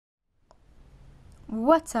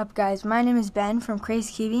What's up, guys? My name is Ben from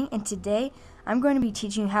Crazed Cubing, and today I'm going to be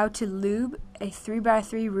teaching you how to lube a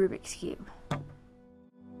 3x3 Rubiks Cube.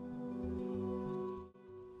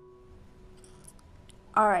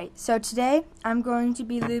 Alright, so today I'm going to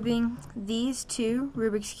be lubing these two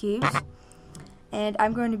Rubiks Cubes, and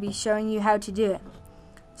I'm going to be showing you how to do it.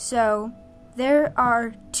 So, there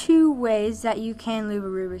are two ways that you can lube a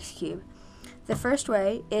Rubiks Cube. The first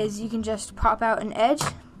way is you can just pop out an edge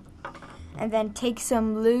and then take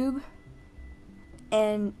some lube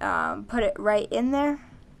and put it right in there,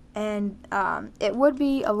 and it would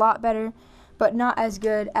be a lot better, but not as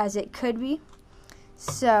good as it could be.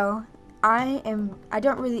 So I'm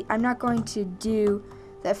not going to do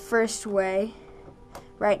the first way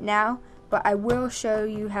right now, but I will show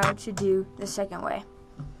you how to do the second way.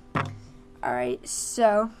 Alright,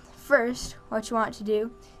 so first what you want to do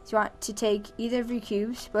is you want to take either of your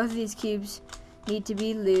cubes. Both of these cubes need to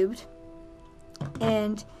be lubed,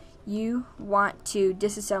 and you want to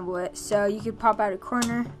disassemble it. So you could pop out a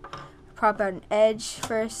corner, pop out an edge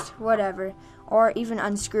first, whatever, or even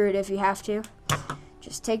unscrew it if you have to.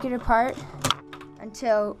 Just take it apart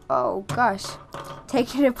until,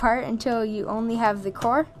 take it apart until you only have the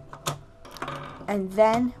core, and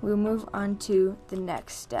then we'll move on to the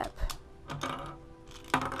next step.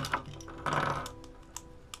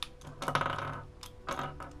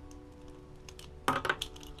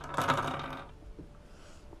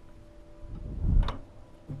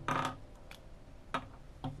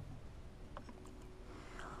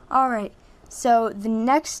 Alright, so the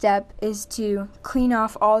next step is to clean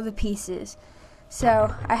off all the pieces.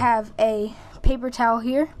 So I have a paper towel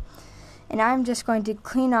here, and I'm just going to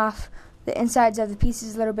clean off the insides of the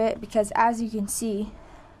pieces a little bit, because as you can see,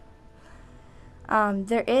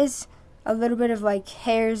 there is a little bit of like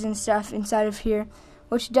hairs and stuff inside of here,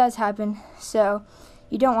 which does happen, so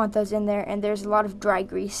you don't want those in there, and there's a lot of dry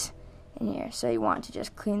grease in here, so you want to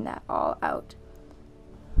just clean that all out.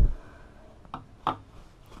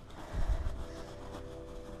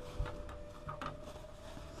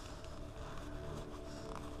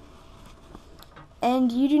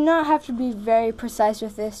 And you do not have to be very precise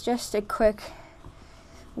with this, just a quick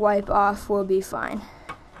wipe off will be fine.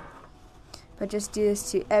 But just do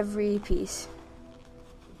this to every piece.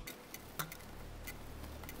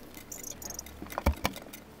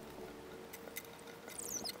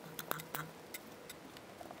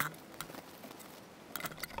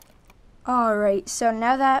 Alright, so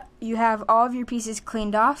now that you have all of your pieces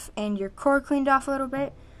cleaned off and your core cleaned off a little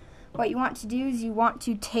bit, what you want to do is you want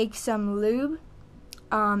to take some lube.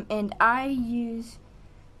 And I use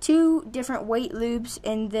two different weight lubes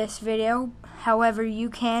in this video. However, you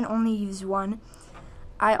can only use one.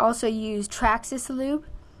 I also use traxxas lube,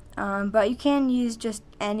 but you can use just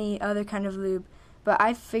any other kind of lube. But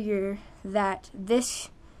I figure that this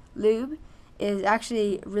lube is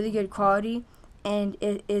actually really good quality, and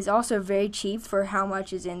it is also very cheap for how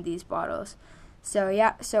much is in these bottles. So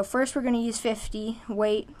yeah, so first we're going to use 50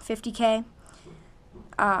 weight, 50K.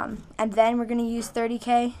 And then we're going to use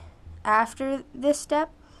 30K after this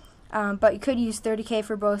step, but you could use 30K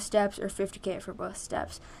for both steps or 50K for both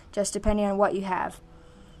steps, just depending on what you have.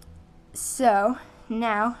 So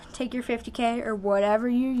now take your 50K or whatever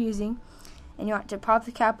you're using, and you want to pop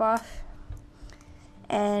the cap off,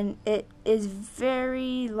 and it is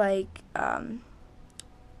very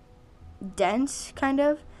dense kind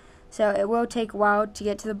of, so it will take a while to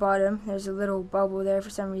get to the bottom. There's a little bubble there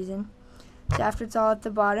for some reason. So after it's all at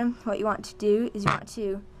the bottom, what you want to do is you want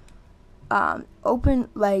to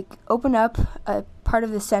open up a part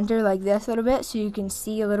of the center like this a little bit, so you can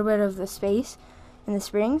see a little bit of the space in the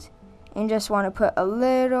springs, and just want to put a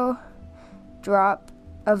little drop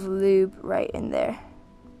of lube right in there.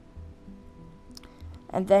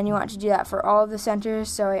 And then you want to do that for all of the centers.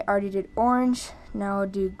 So I already did orange, now I'll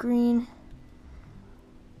do green.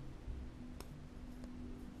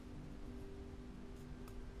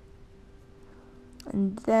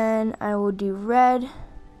 And then I will do red,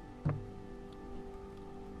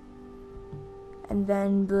 and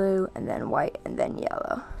then blue, and then white, and then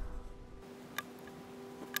yellow.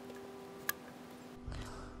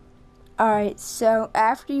 Alright, so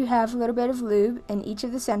after you have a little bit of lube in each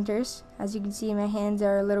of the centers, as you can see my hands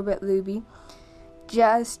are a little bit lubey,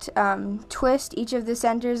 just twist each of the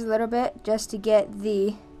centers a little bit just to get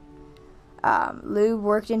the lube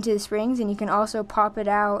worked into the springs, and you can also pop it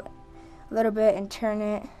out a little bit and turn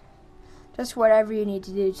it, just whatever you need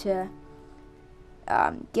to do to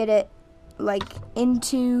get it like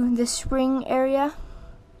into the spring area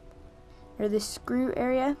or the screw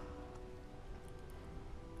area.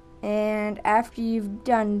 And after you've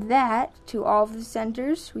done that to all of the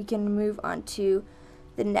centers, we can move on to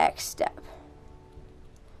the next step.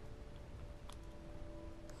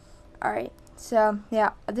 Alright, so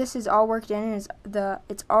yeah, this is all worked in and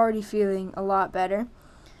it's already feeling a lot better.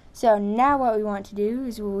 So now what we want to do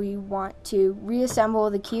is we want to reassemble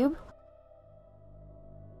the cube.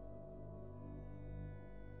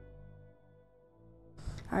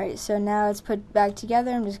 Alright, so now it's put back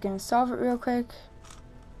together. I'm just going to solve it real quick.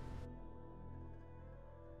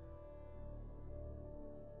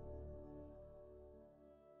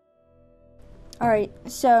 Alright,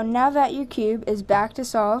 so now that your cube is back to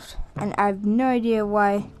solved, and I have no idea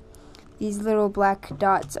why these little black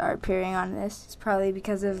dots are appearing on this. It's probably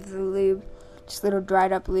because of the lube, just little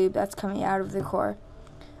dried up lube that's coming out of the core.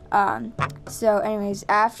 So anyways,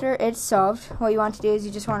 after it's solved, what you want to do is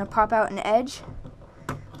you just want to pop out an edge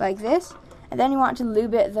like this, and then you want to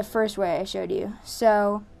lube it the first way I showed you.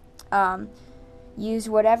 So use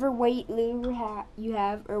whatever weight lube you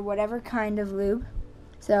have, or whatever kind of lube.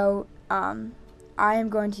 So I am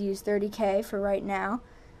going to use 30K for right now.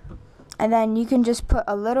 And then you can just put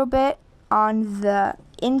a little bit on the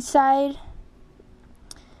inside,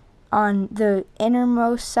 on the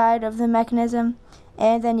innermost side of the mechanism.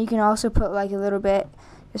 And then you can also put like a little bit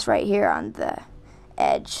just right here on the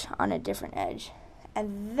edge, on a different edge.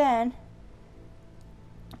 And then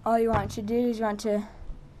all you want to do is you want to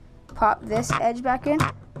pop this edge back in.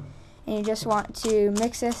 And you just want to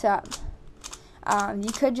mix this up.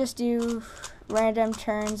 You could just do random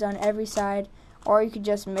turns on every side, or you could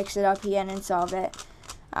just mix it up again and solve it.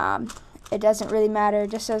 It doesn't really matter,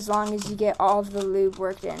 just as long as you get all of the lube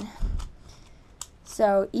worked in.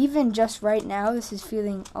 So even just right now, this is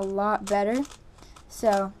feeling a lot better.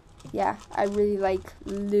 So yeah, I really like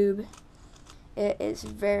lube. It is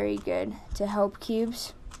very good to help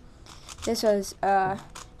cubes. This was a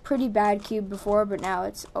pretty bad cube before, but now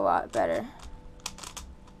it's a lot better.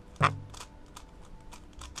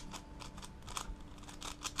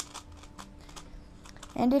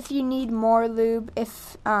 And if you need more lube,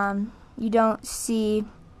 if you don't see,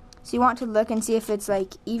 so you want to look and see if it's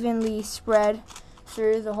like evenly spread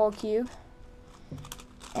through the whole cube.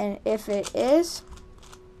 And if it is,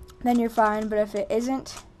 then you're fine. But if it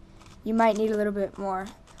isn't, you might need a little bit more.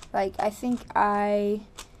 Like, I think I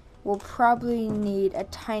will probably need a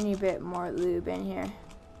tiny bit more lube in here.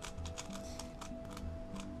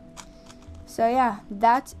 So yeah,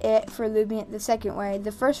 that's it for lubing it the second way.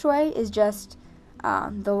 The first way is just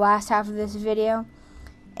the last half of this video,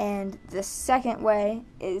 and the second way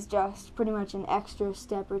is just pretty much an extra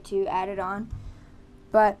step or two added on.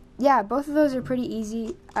 But yeah, both of those are pretty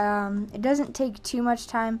easy. It doesn't take too much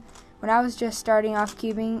time. When I was just starting off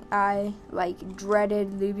cubing, I like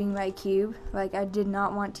dreaded lubing my cube. Like, I did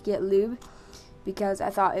not want to get lube because I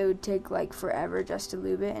thought it would take like forever just to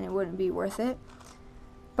lube it and it wouldn't be worth it.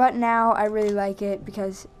 But now I really like it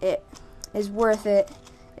because it is worth it.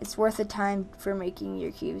 It's worth the time for making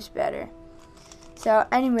your cubes better. So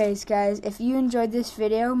anyways, guys, if you enjoyed this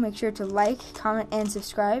video, make sure to like, comment, and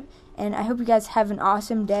subscribe. And I hope you guys have an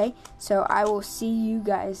awesome day. So I will see you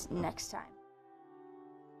guys next time.